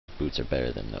boots are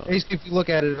better than those. Basically, if you look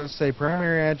at it, it'll say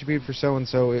primary attribute for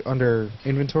so-and-so under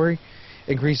inventory,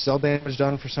 increases all damage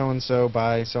done for so-and-so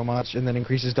by so much, and then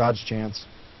increases dodge chance.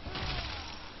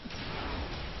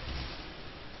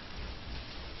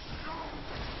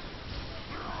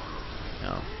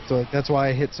 No. So like, that's why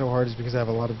I hit so hard, is because I have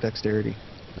a lot of dexterity.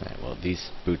 Alright, well, these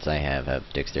boots I have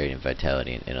dexterity and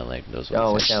vitality and intellect. Those ones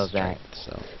Oh, what have the hell's that? strength,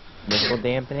 so. Missile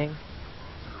dampening?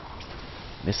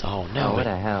 Oh no! Oh, what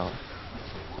the hell?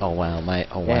 Oh wow!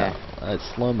 Yeah. Wow!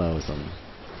 Slow-mo's them.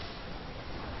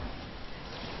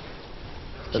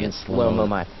 Doesn't slow-mo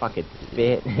my fucking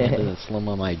spit. It doesn't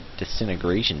slow-mo my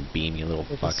disintegration beam, you little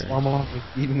fucker. Slow-mo,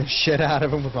 beating the shit out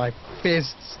of him with my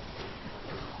fists.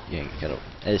 Yeah,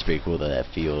 that is pretty cool though. That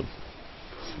field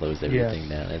slows everything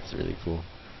down. That's really cool.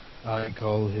 I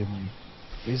call him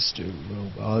Mr.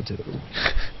 Roboto.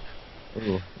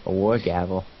 Ooh, a war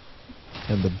gavel.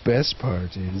 And the best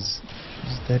part is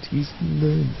that he's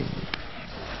learning.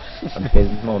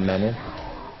 Abysmal menace.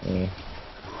 Yeah.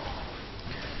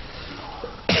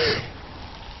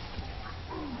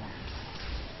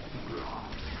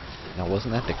 Now,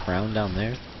 wasn't that the crown down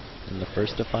there in the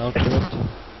first defiled crypt?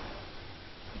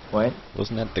 What?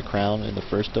 Wasn't that the crown in the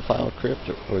first defiled crypt,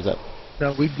 or is that?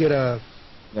 No, we'd get a.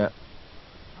 Yeah.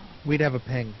 We'd have a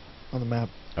ping on the map.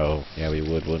 Oh, yeah, we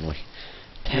would, wouldn't we?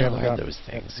 Damn, what are those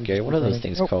things? Gary, what are those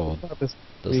things called? Those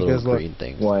little green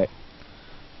things. What?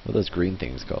 What are those green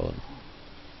things called?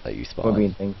 That you spawn? What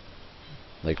green thing?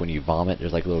 Like when you vomit,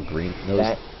 there's like little green. Those,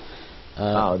 that?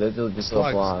 Oh, those are just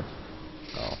little blobs.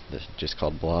 Oh, they're just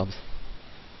called blobs?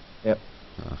 Yep.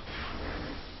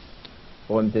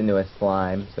 Formed into a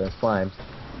slime, so slimes.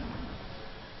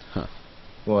 Huh.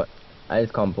 Well, I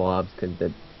just call them blobs because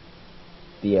the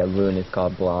rune is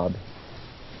called blob.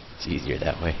 It's easier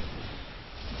that way.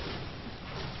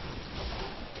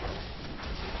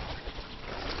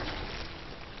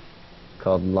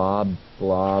 Called lob,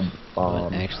 blob,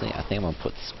 bomb. Well, actually, I think I'm gonna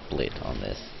put split on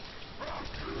this.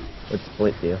 What's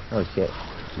split do? Oh shit.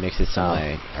 It makes it so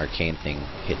my arcane thing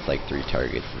hits like 3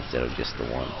 targets instead of just the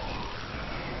 1.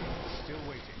 Still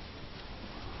waiting.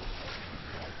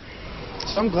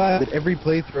 So I'm glad that every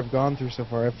playthrough I've gone through so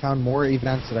far, I've found more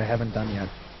events that I haven't done yet.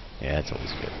 Yeah, that's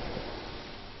always good.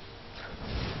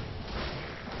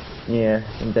 Yeah,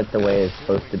 I think that's the way it's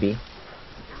supposed to be.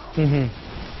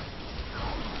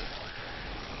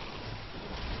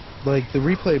 Like, the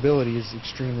replayability is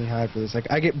extremely high for this. Like,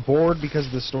 I get bored because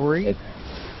of the story,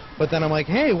 but then I'm like,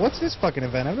 hey, what's this fucking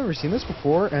event? I've never seen this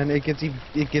before, and it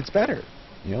gets better.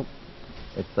 Yep.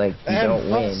 It's like you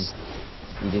don't win,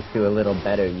 you just do a little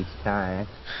better each time.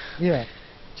 Yeah.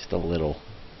 Just a little.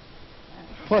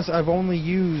 Plus, I've only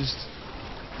used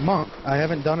Monk. I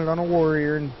haven't done it on a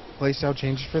Warrior, and playstyle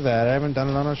changes for that. I haven't done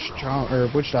it on a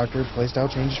Witch Doctor, playstyle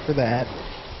changes for that.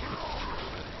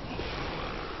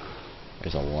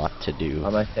 There's a lot to do.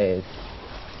 All I say is,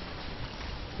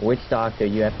 Witch Doctor,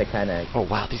 you have to kind of. Oh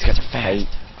wow, these guys are fast.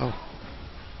 Oh.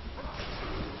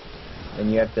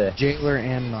 And you have to. Jailer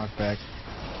and knockback.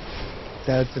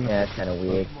 That's an. Yeah, that's kind of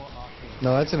weird.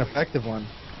 No, that's an effective one.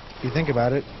 If you think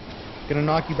about it, I'm gonna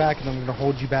knock you back, and I'm gonna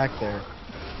hold you back there.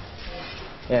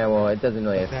 Yeah, well, it doesn't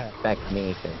really affect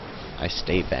me. So. I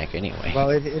stay back anyway. Well,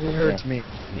 it hurts me.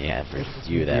 Yeah, for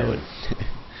you that would.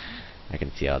 I can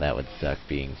see how that would suck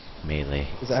being melee.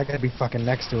 Because I gotta be fucking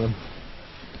next to him.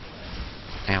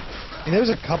 Ow. And there's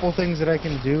a couple things that I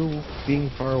can do being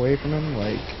far away from him.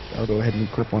 Like, I'll go ahead and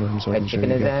equip one of them so I can show you.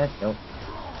 Chicken his ass? Nope.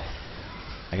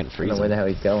 I can I freeze don't know where him. the hell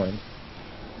he's going.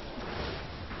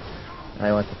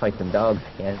 I want to fight some dogs.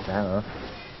 Yes, I don't know.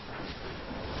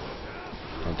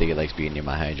 I don't think it likes being near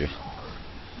my Hydra.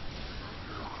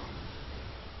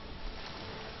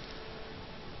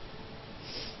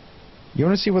 You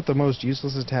want to see what the most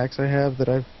useless attacks I have that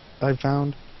I've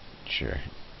found? Sure.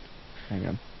 Hang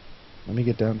on. Let me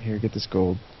get down here, get this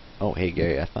gold. Oh, hey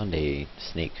Gary, I found a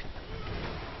snake.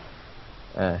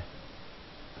 The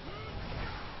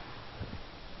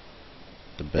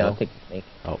bell. Yeah, I'll take the snake.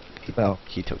 Oh, Bell.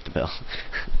 he took the bell.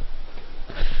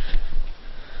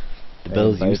 The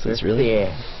bell's useless, really?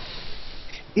 Yeah.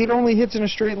 It only hits in a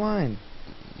straight line.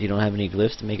 You don't have any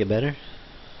glyphs to make it better?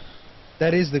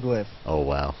 That is the glyph. Oh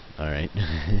wow, alright.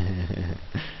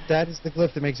 That is the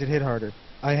glyph that makes it hit harder.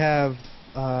 I have,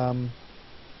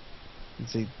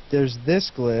 let's see, there's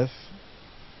this glyph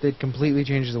that completely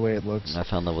changes the way it looks. I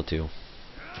found level 2.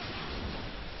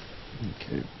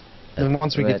 Okay. And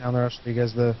once we get down there, I'll show you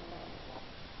guys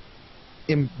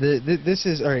this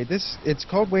is, alright, it's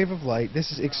called Wave of Light.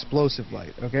 This is Explosive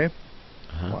Light, okay?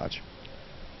 Watch.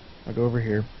 I'll go over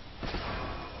here.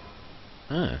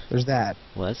 Huh. There's that.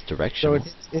 Well, that's directional.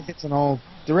 So it hits in all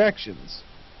directions.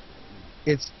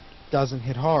 It's doesn't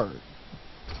hit hard.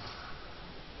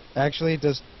 Actually, it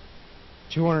does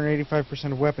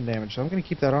 285% of weapon damage, so I'm going to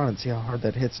keep that on and see how hard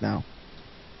that hits now.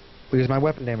 Because my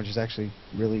weapon damage is actually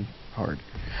really hard.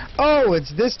 Oh,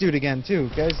 it's this dude again, too,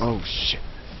 guys. Oh, shit.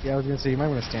 Yeah, I was going to say, you might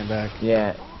want to stand back.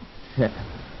 Yeah.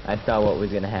 I saw what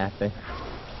was going to happen.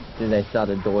 As soon as I saw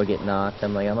the door get knocked,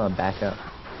 I'm like, I'm going to back up.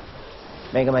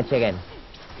 Make him a chicken.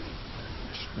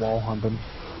 Just wall hump him.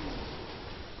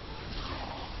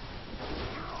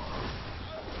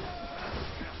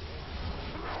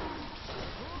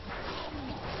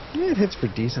 Yeah, it hits for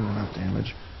decent enough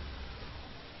damage.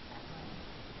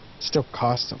 Still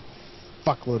costs a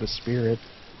fuckload of spirit.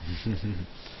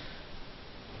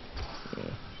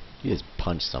 You just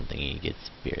punch something and you get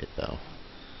spirit, though.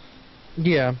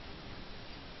 Yeah.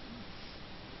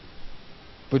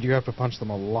 But you have to punch them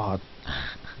a lot.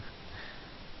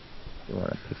 You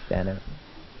want to pick that up?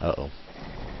 Uh-oh.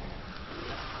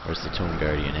 Where's the Tomb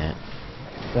Guardian at?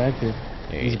 Thank you.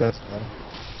 There He's you best.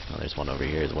 Oh, there's one over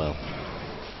here as well.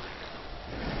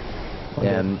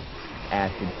 Yeah,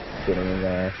 acid getting his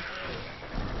ass.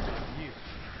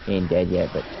 He ain't dead yet,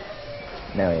 but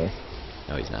now he is.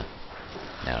 No, he's not.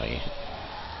 Now he...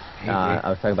 I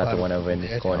was talking about the one over in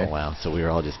this corner. Oh, wow. So we were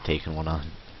all just taking one on.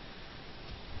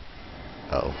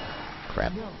 Uh oh.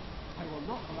 Crap.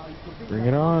 Bring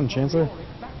it on, Chancellor.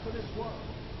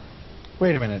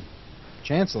 Wait a minute.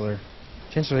 Chancellor?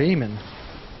 Chancellor Eamon?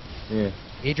 Yeah.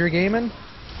 Adric Eamon?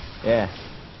 Yeah.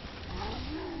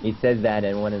 He says that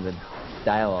in one of the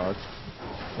dialogues.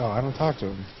 Oh, I don't talk to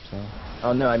him, so...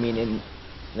 Oh, no, I mean, in,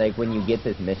 like, when you get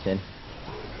this mission.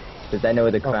 Because I know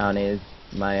where the crown is.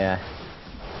 My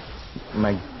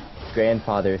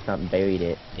grandfather or something buried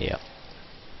it. Yeah.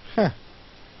 Huh.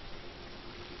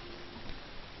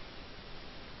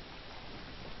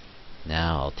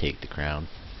 Now I'll take the crown.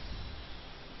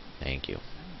 Thank you.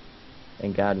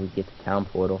 Thank God we get the town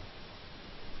portal.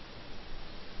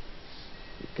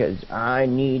 Because I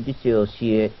need to sell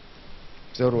shit.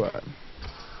 So do I.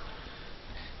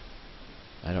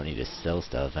 I don't need to sell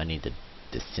stuff. I need to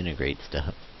disintegrate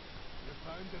stuff. You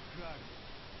found the crown.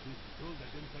 Who's told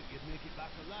I didn't think you'd make it back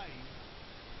alive?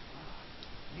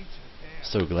 Needs repair.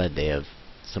 So glad they have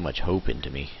so much hope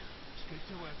into me. It's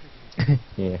good to work again.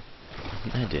 Yeah.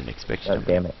 I didn't expect you Oh, to.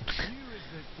 damn it. Here is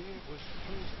the day it was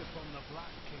placed upon the Black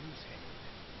King's head.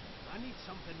 I need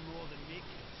something more than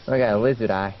making. Oh, I got a lizard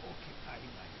eye. Occupy my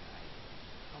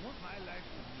life. I want my life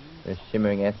to mean There's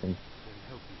shimmering essence. then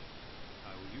help me.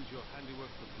 I will use your handiwork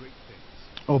for great things.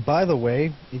 Oh, by the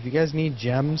way, if you guys need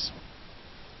gems,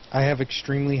 I have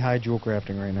extremely high jewel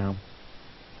crafting right now.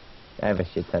 I have a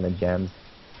shit ton of gems.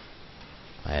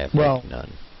 I have Well- like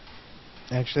none.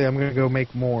 Actually, I'm gonna go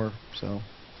make more, so...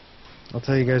 I'll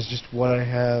tell you guys just what I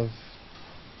have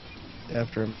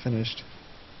after I'm finished.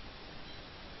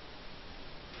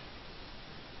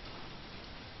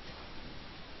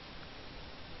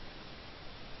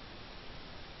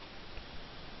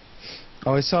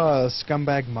 Oh, I saw a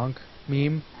scumbag monk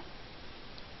meme.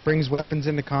 Brings weapons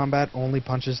into combat, only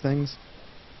punches things.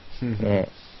 Yeah.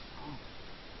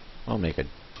 I'll make a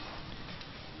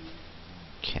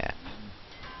cap.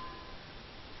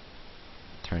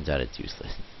 Turns out it's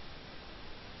useless.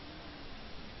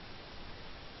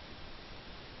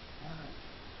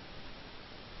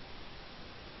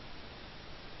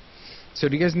 So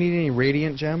do you guys need any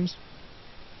radiant gems?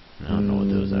 I don't know what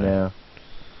those are. No.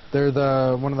 They're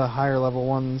the one of the higher level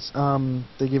ones.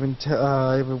 They give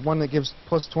I have one that gives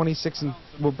plus 26 and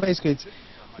well, basically it's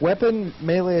weapon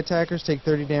melee attackers take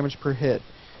 30 damage per hit.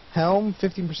 Helm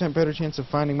 15% better chance of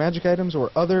finding magic items or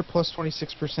other plus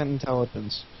 26%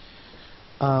 intelligence.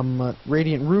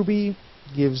 Radiant Ruby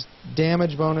gives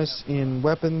damage bonus in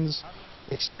weapons,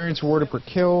 experience awarded per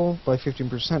kill by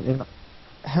 15% in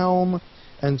helm,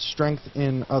 and strength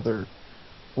in other.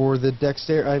 For the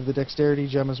I have the dexterity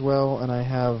gem as well, and I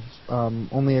have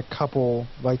only a couple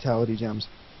vitality gems.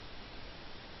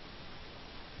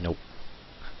 Nope.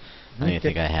 I don't even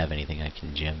think I have anything I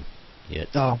can gem yet.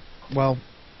 Oh, well.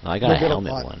 I got a get a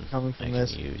helmet lot one coming I from can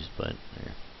this. use, but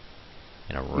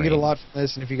and a ring. You get a lot from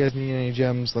this, and if you guys need any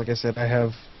gems, like I said, I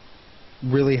have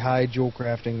really high jewel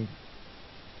crafting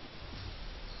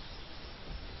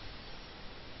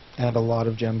and a lot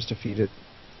of gems to feed it.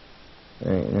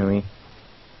 Alright, you know me.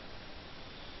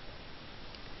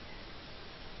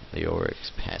 The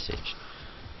Oryx Passage.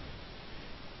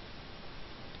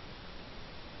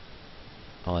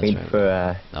 Oh, that's Wait right.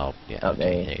 for, Oh, yeah. oh,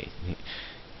 Okay. there you-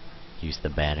 Use the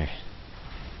banner.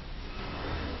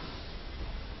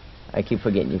 I keep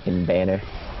forgetting you can banner.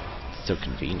 So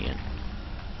convenient.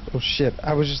 Oh shit,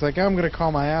 I was just like, I'm gonna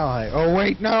call my ally. Oh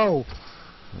wait, no!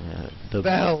 The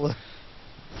Bell!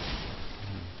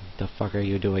 the fuck are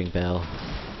you doing, Belle?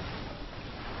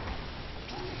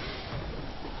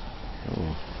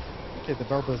 Oh, Okay, the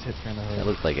bell does hit kind of that hard.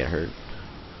 looked like it hurt.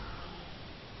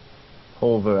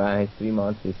 Pulverized 3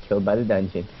 monsters killed by the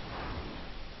dungeon.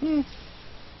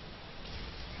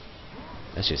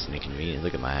 That's just an inconvenience.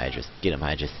 Look at my Hydras. Get him,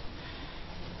 Hydras.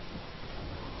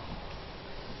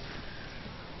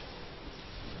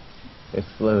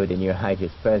 Explode in your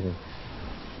Hydra's presence.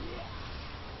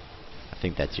 I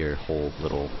think that's your whole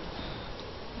little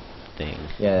thing.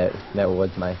 Yeah, that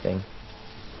was my thing.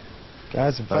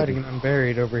 Guys, I'm fighting an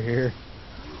unburied over here.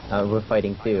 We're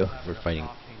fighting too. We're fighting.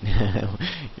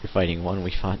 You're fighting one,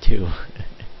 we fought two.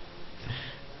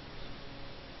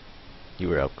 You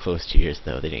were up close to yours,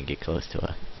 though. They didn't get close to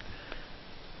us.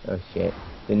 Oh shit.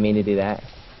 Didn't mean to do that.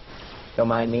 Don't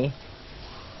mind me.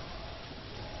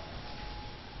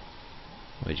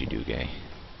 What'd you do, Gay?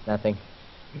 Nothing.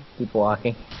 Keep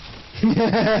walking.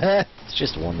 It's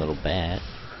just one little bat.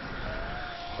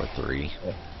 Or 3.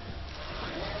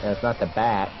 No, it's not the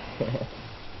bat. What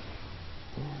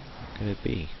could it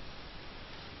be?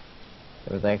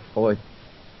 It was like 4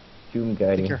 Doom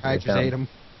Guardians. Your Hydras ate them.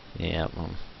 Yeah,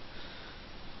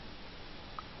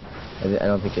 I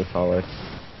don't think they followed.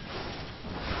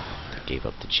 gave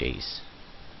up the chase.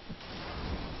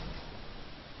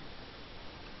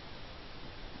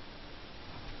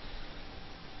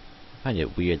 I find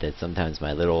it weird that sometimes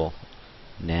my little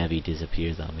Navi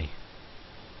disappears on me.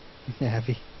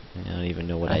 Navi. I don't even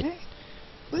know what Hey,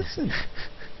 listen.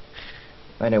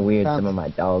 Find it weird some of my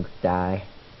dogs die.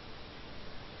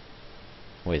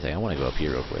 Wait a second, I want to go up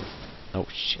here real quick. Oh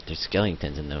shit, there's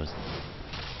skeletons in those.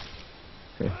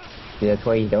 See, that's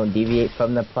why you don't deviate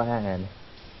from the plan.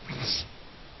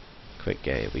 Quick,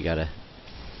 guy, we gotta...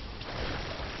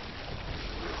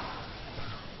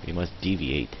 We must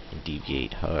deviate, and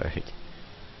deviate hard.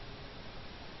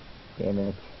 Damn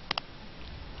it.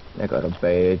 I got a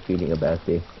bad feeling about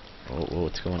this. Oh,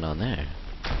 what's going on there?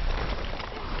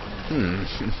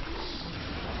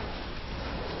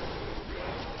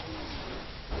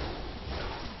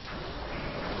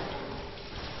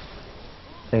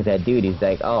 Like that dude, he's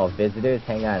like, oh, visitors,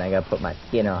 hang on, I gotta put my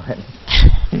skin on.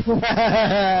 Oh,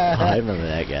 I remember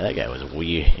that guy. That guy was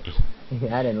weird.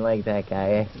 I didn't like that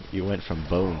guy. You went from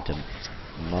bone to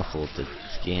muscle to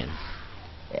skin.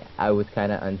 Yeah, I was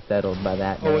kind of unsettled by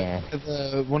that man.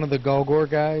 One of the Golgor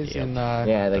guys Yep. in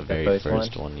Yeah, like the very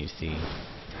first one you see.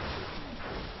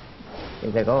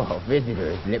 He's like, oh,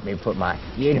 visitors, let me put my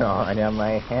skin on. And I'm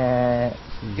like, eh.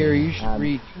 Gary, you should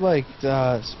read. You liked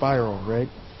Spiral, right?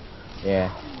 Yeah.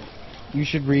 You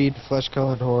should read Flesh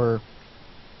Colored Horror.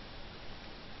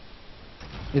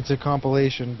 It's a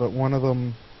compilation, but one of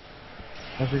them,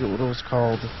 I forget what it was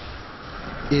called.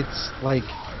 It's like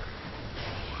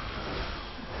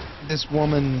this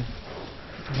woman,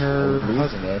 her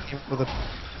husband came up with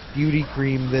a beauty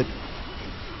cream that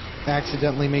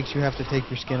accidentally makes you have to take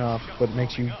your skin off, but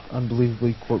makes you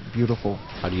unbelievably, quote, beautiful.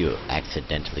 How do you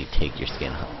accidentally take your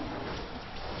skin off?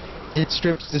 It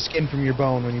strips the skin from your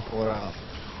bone when you pull it off.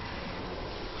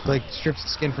 Like, strips the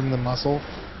skin from the muscle.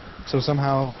 So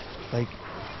somehow, like,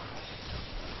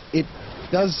 it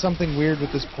does something weird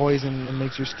with this poison and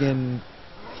makes your skin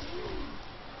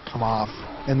come off.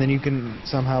 And then you can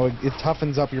somehow, it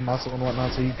toughens up your muscle and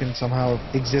whatnot, so you can somehow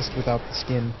exist without the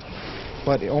skin.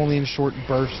 But only in short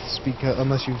bursts, because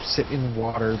unless you sit in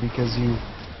water, because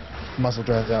muscle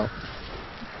dries out.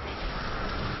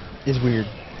 It's weird.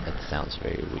 That sounds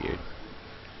very weird.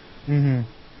 Mm-hmm.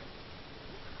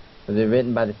 Was it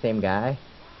written by the same guy?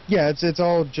 Yeah, it's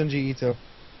all Junji Ito.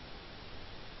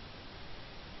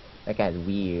 That guy's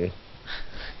weird.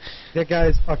 That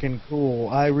guy's fucking cool.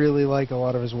 I really like a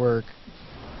lot of his work.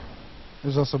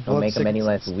 There's also Don't Blood make him any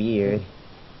less Sickness. weird.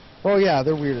 Oh yeah,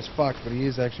 they're weird as fuck, but he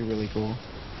is actually really cool.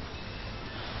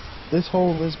 This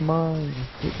hole is mine.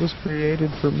 It was created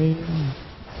for me.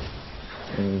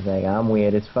 And he's like, I'm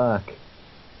weird as fuck.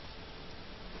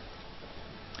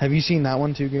 Have you seen that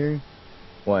one too, Gary?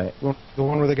 What? The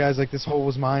one where the guy's like, this hole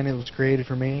was mine, it was created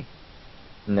for me?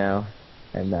 No.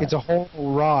 I'm not. It's a whole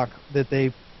rock that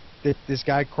this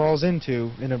guy crawls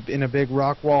into in a big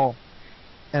rock wall.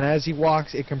 And as he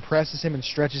walks, it compresses him and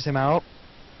stretches him out.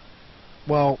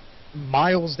 Well,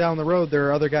 miles down the road, there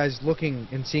are other guys looking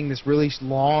and seeing this really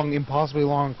long, impossibly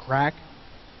long crack.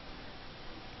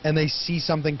 And they see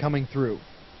something coming through.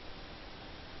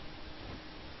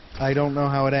 I don't know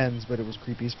how it ends, but it was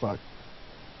creepy as fuck.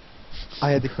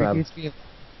 I had the creepiest feeling.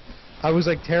 I was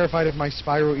like terrified of my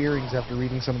Spiral earrings after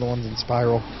reading some of the ones in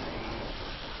Spiral.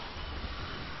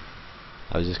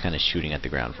 I was just kind of shooting at the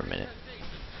ground for a minute.